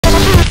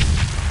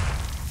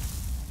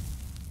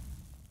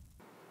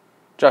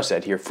Josh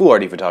said here,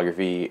 Foolhardy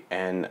Photography,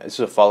 and this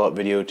is a follow-up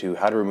video to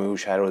how to remove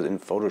shadows in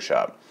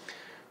Photoshop.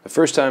 The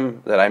first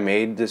time that I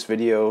made this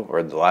video,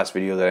 or the last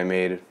video that I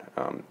made, it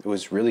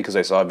was really because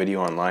I saw a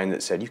video online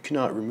that said you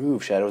cannot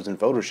remove shadows in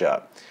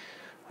Photoshop.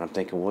 And I'm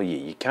thinking, well,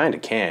 you kind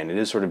of can. It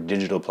is sort of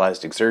digital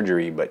plastic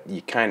surgery, but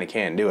you kind of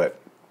can do it.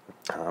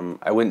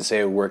 I wouldn't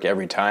say it would work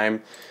every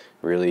time.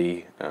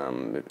 Really,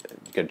 you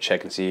got to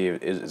check and see,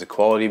 is the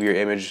quality of your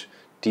image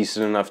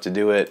decent enough to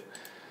do it?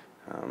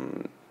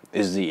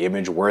 Is the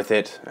image worth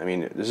it? I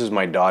mean, this is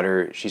my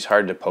daughter. She's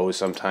hard to pose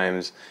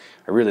sometimes.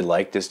 I really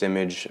like this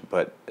image,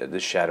 but the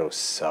shadow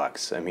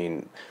sucks. I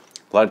mean,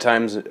 a lot of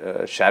times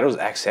shadows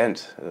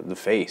accent the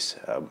face.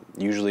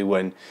 Usually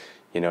when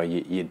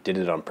you did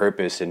it on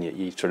purpose and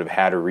you sort of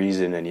had a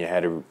reason and you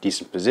had a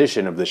decent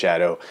position of the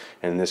shadow,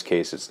 and in this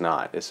case it's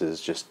not. This is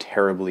just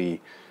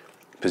terribly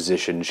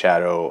positioned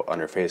shadow on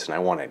her face, and I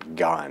want it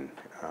gone.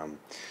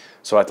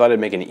 So I thought I'd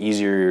make an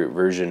easier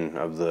version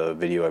of the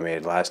video I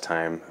made last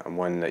time,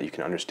 one that you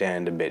can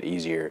understand a bit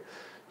easier.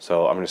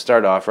 So I'm going to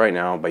start off right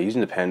now by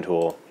using the pen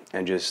tool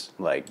and just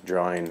like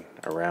drawing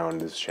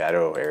around this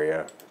shadow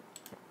area.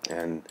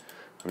 And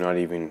I'm not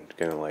even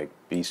going to like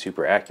be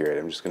super accurate.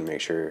 I'm just going to make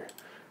sure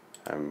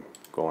I'm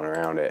going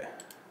around it.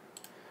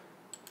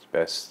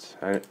 This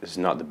is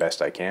not the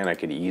best I can. I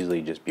could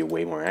easily just be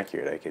way more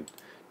accurate. I could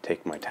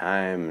take my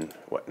time and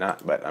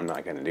whatnot, but I'm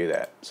not going to do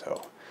that.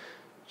 So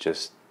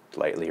just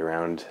lightly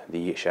around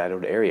the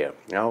shadowed area.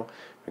 Now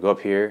I go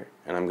up here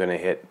and I'm going to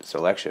hit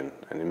selection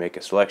and make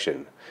a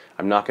selection.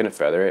 I'm not going to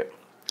feather it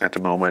at the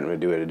moment. I'm going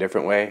to do it a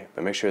different way,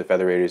 but make sure the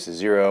feather radius is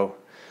 0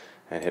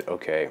 and hit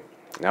OK.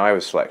 Now I have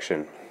a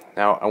selection.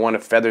 Now I want to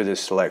feather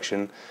this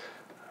selection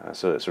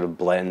so it sort of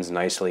blends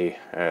nicely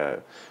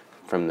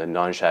from the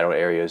non-shadowed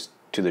areas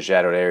to the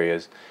shadowed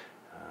areas,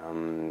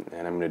 and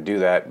I'm going to do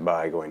that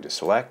by going to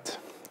select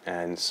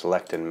and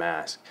select and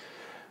mask.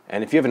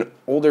 And if you have an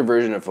older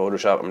version of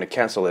Photoshop, I'm going to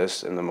cancel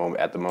this in the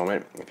at the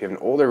moment. If you have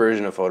an older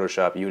version of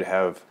Photoshop, you would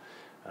have,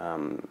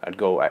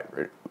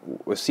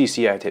 with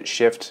CC, I'd hit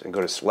Shift and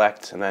go to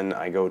Select, and then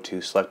I go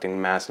to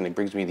Selecting Mask, and it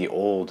brings me the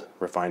old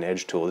Refine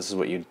Edge tool. This is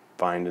what you'd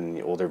find in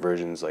the older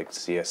versions like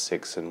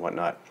CS6 and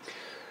whatnot.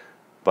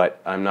 But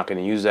I'm not going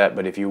to use that.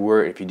 But if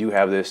you do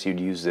have this,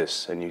 you'd use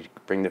this, and you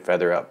bring the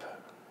feather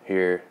up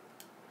here.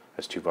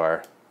 That's too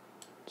far.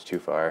 It's too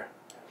far.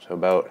 So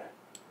about,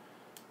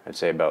 I'd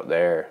say about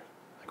there,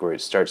 where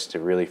it starts to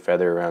really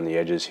feather around the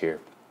edges here.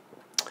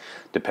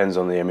 Depends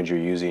on the image you're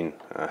using,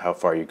 how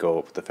far you go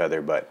with the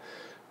feather, but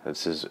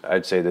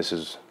I'd say this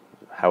is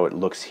how it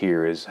looks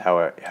here, is how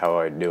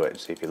I do it.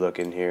 See, if you look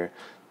in here,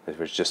 it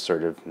was just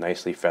sort of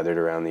nicely feathered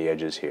around the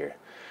edges here.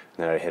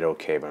 And then I hit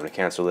OK, but I'm going to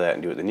cancel that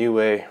and do it the new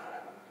way,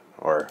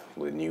 or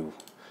with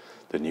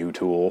the new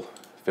tool,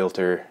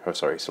 filter, oh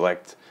sorry,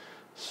 select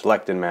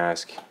and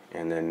mask,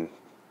 and then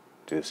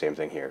do the same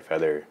thing here,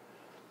 feather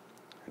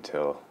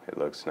until it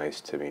looks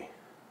nice to me.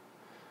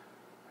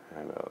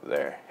 About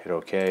there, hit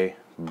OK,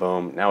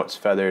 boom, now it's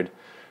feathered.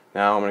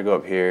 Now I'm going to go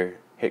up here,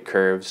 hit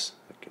curves,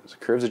 it's a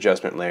curves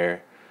adjustment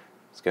layer.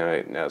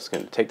 Now it's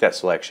going to take that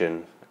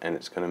selection and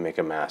it's going to make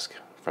a mask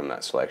from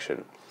that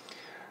selection.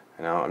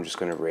 And now I'm just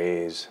going to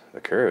raise the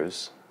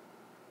curves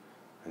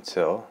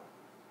until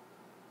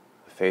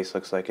the face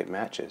looks like it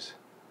matches.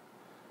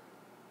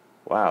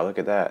 Wow, look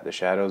at that, the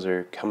shadows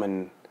are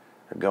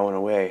going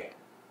away.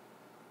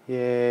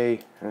 Yay, I'm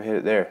going to hit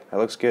it there, that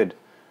looks good.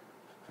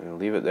 I'm going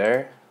to leave it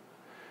there.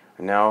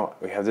 And now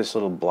we have this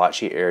little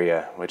blotchy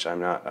area, which I'm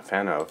not a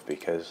fan of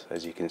because,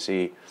 as you can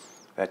see,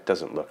 that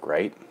doesn't look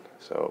right.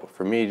 So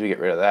for me to get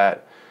rid of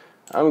that,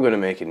 I'm going to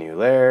make a new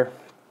layer.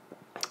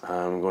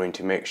 I'm going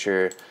to make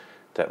sure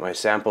that my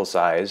sample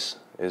size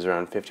is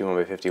around 51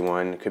 by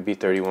 51. It could be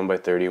 31 by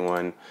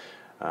 31.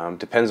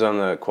 Depends on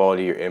the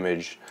quality of your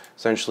image.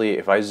 Essentially,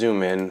 if I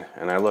zoom in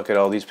and I look at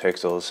all these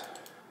pixels,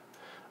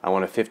 I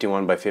want a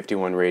 51 by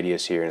 51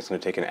 radius here, and it's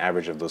going to take an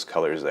average of those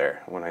colors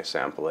there when I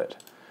sample it.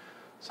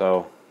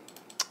 So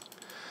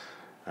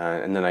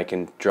and then I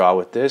can draw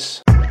with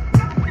this.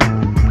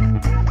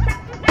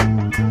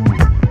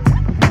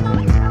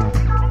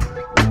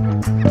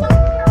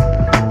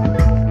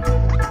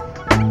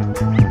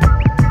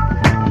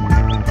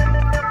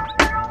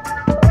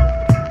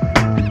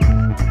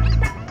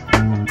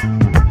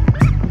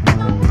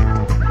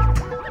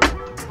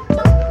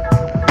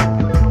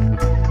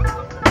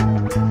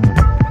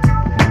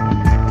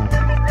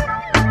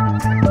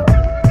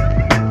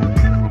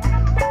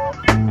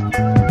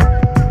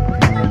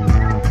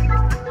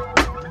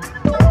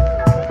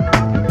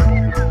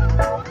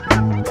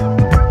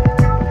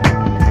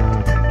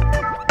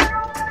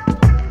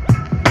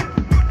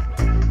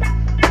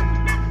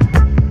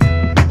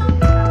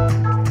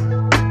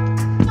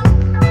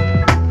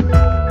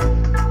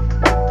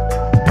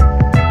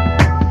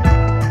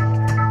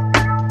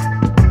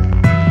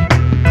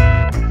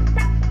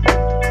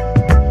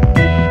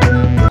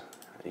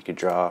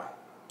 Draw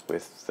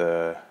with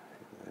the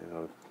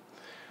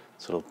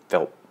this little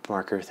felt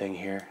marker thing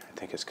here. I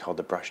think it's called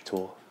the brush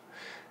tool.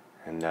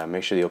 And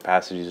make sure the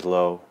opacity is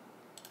low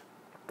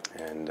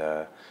and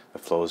the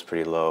flow is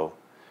pretty low.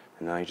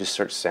 And now you just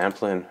start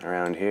sampling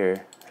around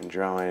here and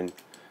drawing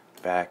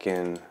back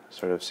in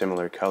sort of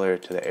similar color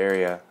to the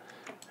area,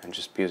 and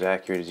just be as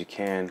accurate as you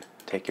can.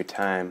 Take your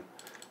time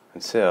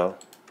until,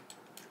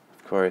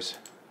 of course,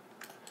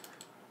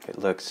 it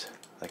looks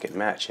like it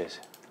matches.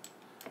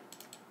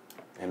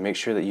 And make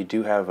sure that you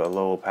do have a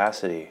low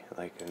opacity,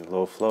 like a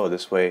low flow.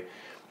 This way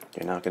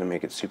you're not going to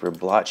make it super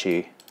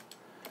blotchy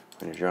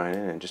when you're drawing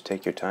in. And just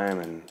take your time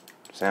and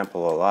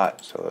sample a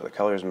lot so that the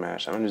colors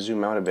match. I'm going to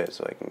zoom out a bit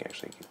so I can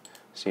actually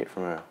see it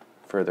from a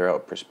further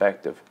out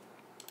perspective.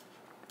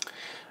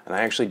 And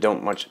I actually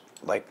don't much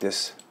like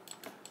this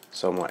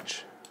so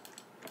much.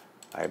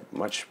 I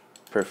much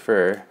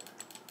prefer,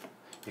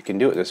 you can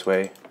do it this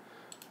way,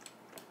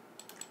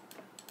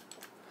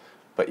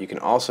 but you can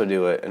also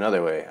do it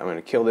another way. I'm going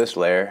to kill this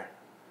layer,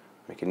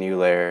 make a new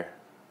layer,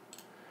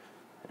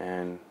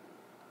 and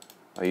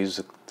I'll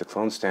use the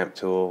clone stamp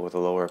tool with a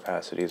lower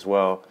opacity as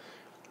well.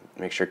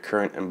 Make sure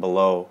current and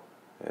below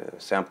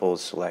sample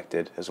is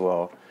selected as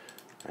well,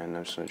 and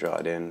I'm just going to draw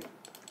it in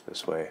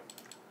this way.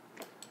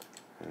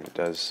 And it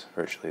does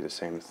virtually the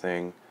same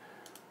thing.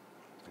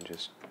 And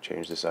just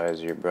change the size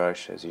of your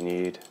brush as you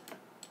need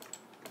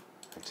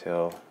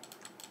until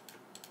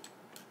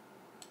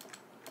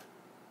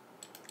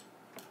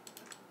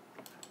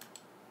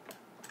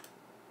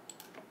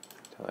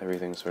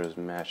everything sort of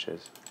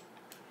matches.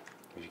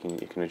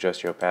 You can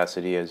adjust your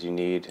opacity as you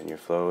need and your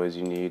flow as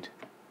you need.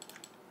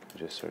 And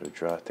just sort of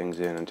draw things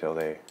in until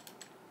they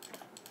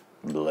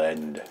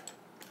blend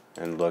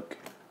and look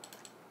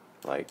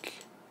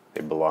like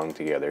they belong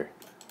together.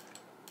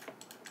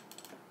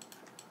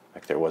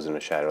 Like there wasn't a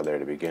shadow there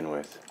to begin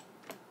with.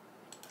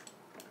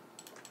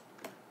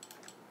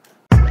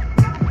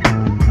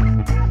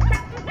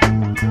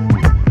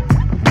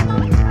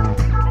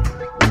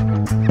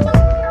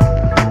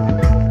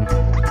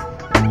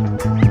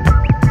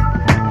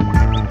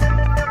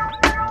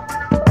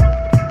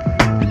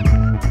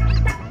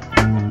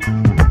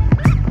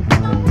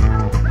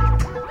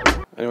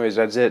 Anyways,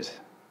 that's it.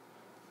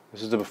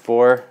 This is the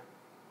before.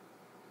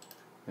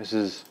 This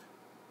is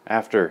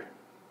after.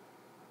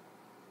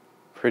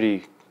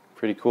 Pretty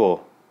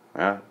cool.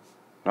 Yeah?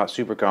 Not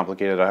super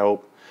complicated, I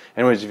hope.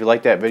 Anyways, if you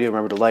like that video,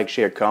 remember to like,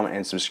 share, comment,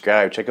 and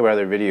subscribe. Check out my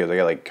other videos. I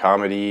got like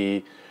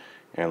comedy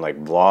and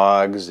like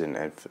vlogs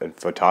and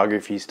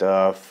photography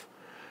stuff.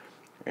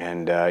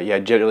 And yeah,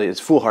 generally it's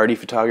foolhardy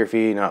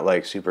photography, not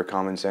like super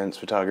common sense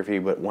photography.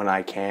 But when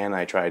I can,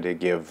 I try to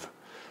give,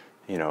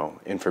 you know,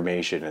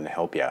 information and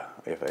help you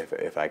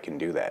if I can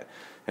do that.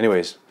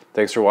 Anyways,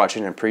 thanks for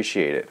watching. I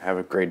appreciate it. Have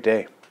a great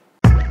day.